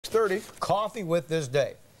6:30. Coffee with this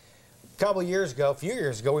day. A few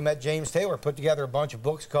years ago, we met James Taylor, put together a bunch of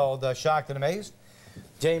books called Shocked and Amazed.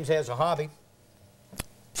 James has a hobby,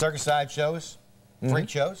 circus sideshows, freak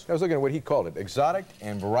shows. I was looking at what he called it, exotic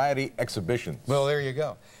and variety exhibitions. Well, there you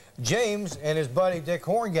go. James and his buddy Dick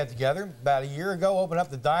Horne get together about a year ago, opened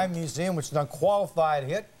up the Dime Museum, which is an unqualified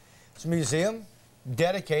hit. It's a museum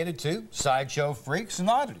dedicated to sideshow freaks and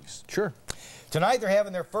oddities. Sure. Tonight they're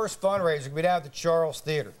having their first fundraiser. It'll be down at the Charles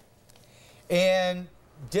Theater. And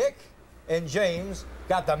Dick and James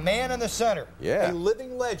got the man in the center, a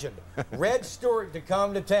living legend, Red Stuart, to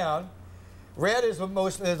come to town. Red is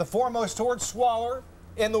the foremost sword swallower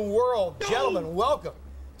in the world. Gentlemen, welcome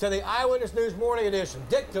to the Eyewitness News Morning Edition.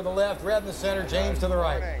 Dick to the left, Red in the center, James to the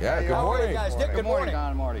right. Yeah, good How morning. are you guys? Dick, good morning. Don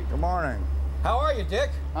and Marty. Good morning. How are you,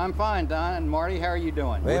 Dick? I'm fine, Don and Marty. How are you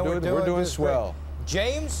doing? Man, we're doing swell. Great.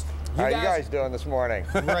 James, How are you guys doing this morning?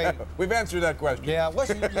 Great. We've answered that question. Yeah,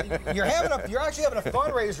 listen, you're actually having a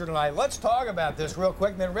fundraiser tonight. Let's talk about this real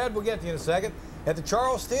quick, and then Red, we'll get to you in a second. At the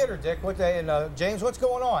Charles Theater, Dick, and James, what's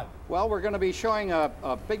going on? Well, we're going to be showing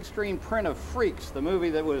a big screen print of Freaks, the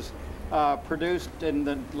movie that was produced in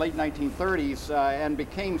the late 1930s and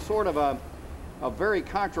became sort of a very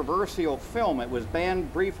controversial film. It was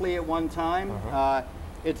banned briefly at one time.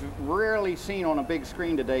 It's rarely seen on a big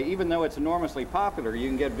screen today, even though it's enormously popular. You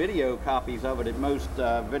can get video copies of it at most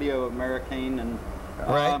Video American and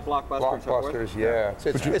Blockbuster and so forth. Blockbusters, yeah.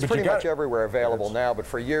 It's pretty much everywhere available now, but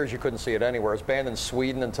for years you couldn't see it anywhere. It's banned in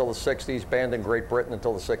Sweden until the 60s, banned in Great Britain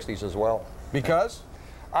until the 60s as well. Because?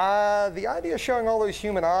 The idea of showing all those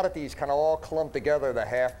human oddities kind of all clumped together, the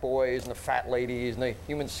half-boys and the fat ladies and the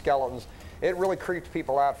human skeletons, it really creeped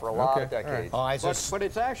people out for a lot of decades. Right. But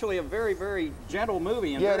it's actually a very, very gentle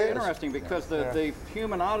movie and very interesting because the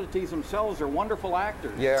human oddities themselves are wonderful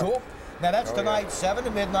actors. Yeah. Cool. Now that's tonight, 7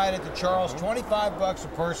 to midnight at the Charles, 25 bucks a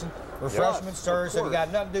person, refreshments served. So if you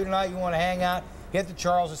got nothing to do tonight, you want to hang out, hit the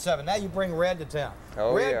Charles at 7. Now you bring Red to town.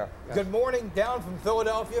 Red, good morning, down from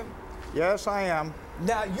Philadelphia. Yes, I am.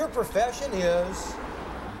 Now your profession is,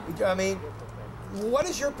 what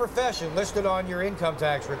is your profession listed on your income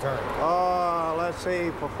tax return? Let's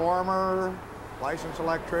see, performer, licensed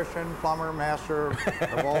electrician, plumber, master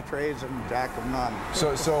of all trades, and jack of none.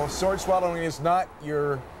 So sword swallowing is not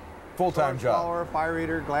your full-time job? Sword swallower, fire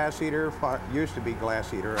eater, glass eater, used to be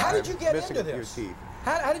glass eater. How did you get into this?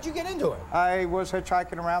 How did you get into it? I was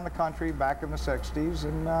hitchhiking around the country back in the 60s,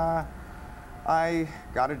 and I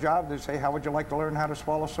got a job. They say, how would you like to learn how to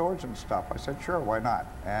swallow swords and stuff? I said, sure, why not?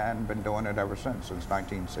 And been doing it ever since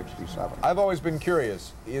 1967. I've always been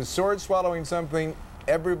curious. Is sword swallowing something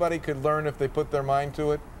everybody could learn if they put their mind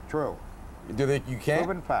to it? True. You can?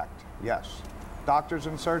 Proven fact, yes. Doctors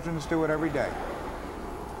and surgeons do it every day.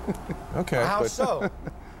 Okay. How so?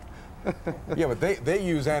 Yeah, but they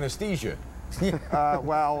use anesthesia.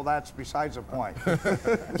 Well, that's besides the point.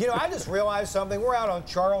 You know, I just realized something. We're out on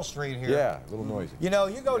Charles Street here. Yeah, a little noisy. You know,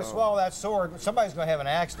 you go to swallow that sword, somebody's going to have an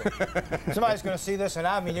accident. Somebody's going to see this,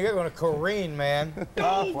 and you're going to careen, man.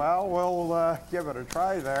 Well, we'll give it a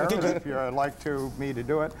try there if you'd like me to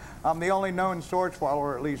do it. I'm the only known sword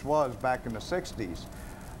swallower, at least was back in the 60s,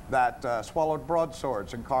 that swallowed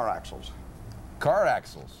broadswords and car axles. Car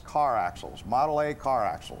axles? Car axles, Model A car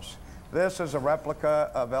axles. This is a replica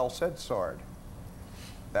of El Cid's sword,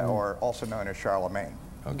 or also known as Charlemagne.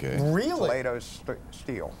 Okay. Really? Toledo's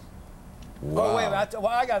steel. Wow. Oh, wait a minute. Well,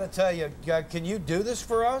 I got to tell you, can you do this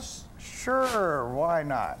for us? Sure, why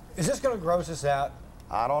not? Is this going to gross us out?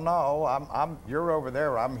 I don't know. You're over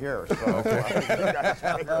there, I'm here. So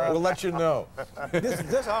we'll let you know.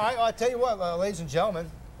 I tell you what, ladies and gentlemen,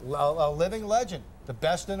 a living legend, the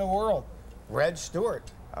best in the world, Red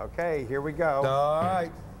Stuart. Okay, here we go. All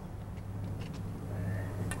right.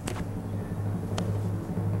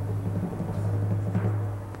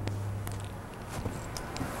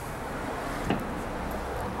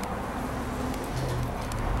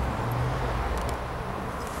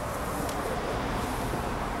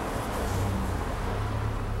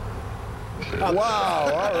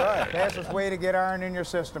 Wow, all right. Fastest way to get iron in your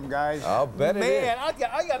system, guys. I'll bet it is. Man, I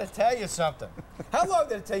got to tell you something. How long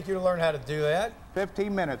did it take you to learn how to do that?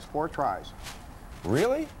 15 minutes, 4 tries.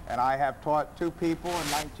 Really? And I have taught 2 people in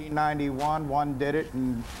 1991. One did it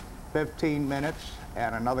in 15 minutes,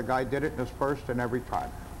 and another guy did it in his first and every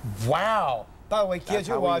time. Wow. By the way, kids,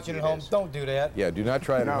 you're watching at home, don't do that. Yeah, do not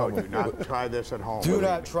try it at home. No, do not try this at home. Do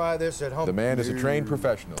not try this at home. The man is a trained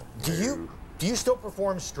professional. Do you still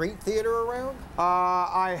perform street theater around?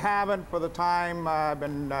 I haven't for the time. I've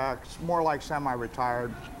been more like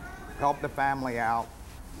semi-retired, help the family out,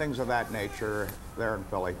 things of that nature there in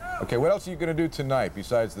Philly. Okay, what else are you going to do tonight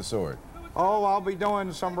besides the sword? Oh, I'll be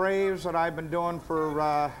doing some raves that I've been doing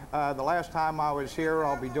for the last time I was here.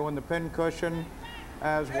 I'll be doing the pincushion,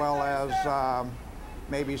 as well as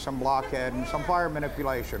maybe some blockhead and some fire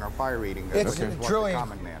manipulation or fire eating. It's truly,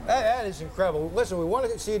 that is incredible. Listen, we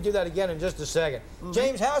want to see you do that again in just a second.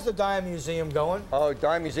 James, how's the Dime Museum going? Oh,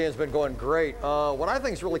 Dime Museum's been going great. What I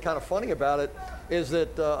think is really kind of funny about it is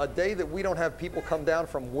that a day that we don't have people come down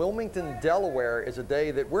from Wilmington, Delaware is a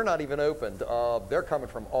day that we're not even opened. They're coming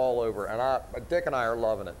from all over, and Dick and I are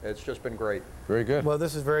loving it. It's just been great. Very good. Well,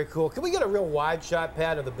 this is very cool. Can we get a real wide shot,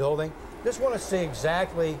 Pat, of the building? Just want to see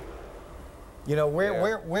exactly, you know,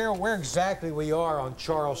 where exactly we are on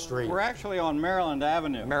Charles Street. We're actually on Maryland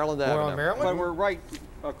Avenue. Maryland Avenue. We're on Maryland? But we're right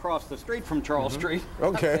across the street from Charles Street.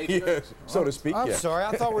 Okay, yes, so to speak, I'm sorry,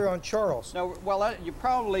 I thought we were on Charles. No, well, you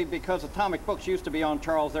probably, because Atomic Books used to be on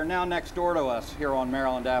Charles, they're now next door to us here on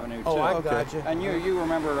Maryland Avenue, too. Oh, I got you. And you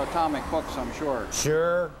remember Atomic Books, I'm sure.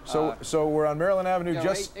 Sure. So we're on Maryland Avenue,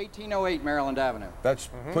 just 1808 Maryland Avenue. that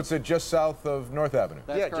puts it just south of North Avenue.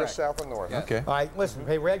 That's correct. Just south of North. Yes. Okay. All right, listen,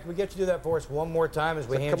 hey, Red, can we get you to do that for us one more time as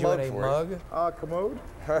we hand you in a mug? Commode?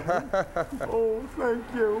 Oh, thank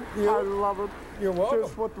you. I love it. You're welcome.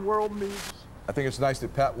 Just what the world needs. I think it's nice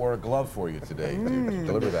that Pat wore a glove for you today to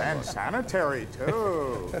deliver that. And sanitary,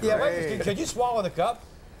 too. Yeah, wait, could you swallow the cup?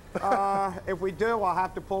 If we do, I'll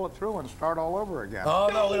have to pull it through and start all over again. Oh,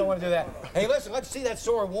 no, we don't want to do that. Hey, listen, let's see that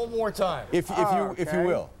sword one more time. If you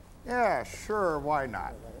will. Yeah, sure, why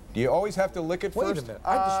not? Do you always have to lick it Wait first? a minute.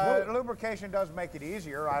 I just know. Lubrication does make it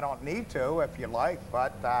easier. I don't need to if you like,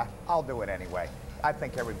 but I'll do it anyway. I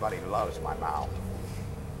think everybody loves my mouth.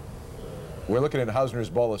 We're looking at Hausner's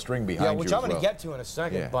ball of string behind you. Yeah, which I'm going to get to in a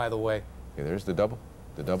second, by the way. Okay, there's the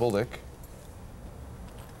double lick.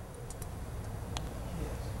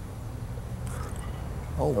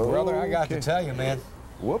 Oh, brother, I got to tell you, man.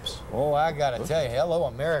 Whoops. Oh, I got to tell you. Hello,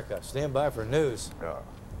 America. Stand by for news.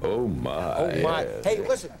 Oh, my. Oh, my. Hey,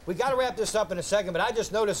 listen, we got to wrap this up in a second, but I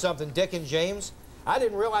just noticed something, Dick and James. I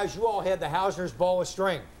didn't realize you all had the Hausner's ball of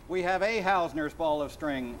string. We have a Hausner's ball of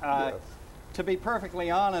string. Yes. To be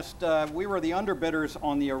perfectly honest, we were the underbidders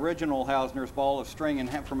on the original Hausner's ball of string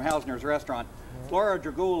from Hausner's restaurant. Laura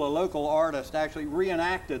Dragul, a local artist, actually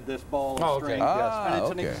reenacted this ball of string. And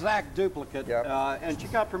it's an exact duplicate. And she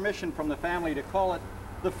got permission from the family to call it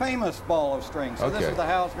the famous ball of string. So this is the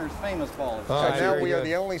Hausner's famous ball of string. And now we are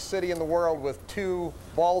the only city in the world with 2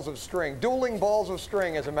 balls of string, dueling balls of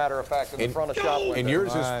string, as a matter of fact, in the front of shop window. And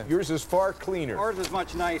yours is far cleaner. Ours is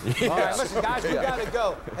much nicer. All right, listen, guys, we got to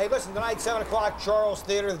go. Hey, listen, tonight, 7 o'clock, Charles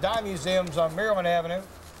Theater, the Dime Museum's on Maryland Avenue.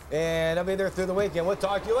 And I'll be there through the weekend. We'll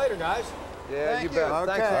talk to you later, guys. Yeah, Thank you bet. you.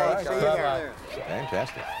 Thanks a lot. See you there.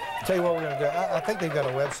 Fantastic. Tell you what we're going to do. I think they've got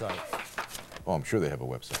a website. Oh, I'm sure they have a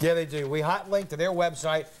website. Yeah, they do. We hot link to their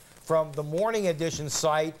website from the morning edition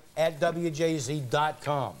site at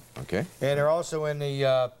WJZ.com. Okay. And they're also in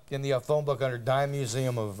the phone book under Dime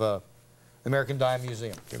Museum of American Dime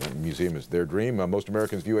Museum. Okay, the museum is their dream. Most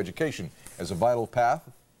Americans view education as a vital path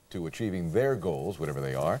to achieving their goals, whatever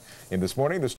they are. And this morning,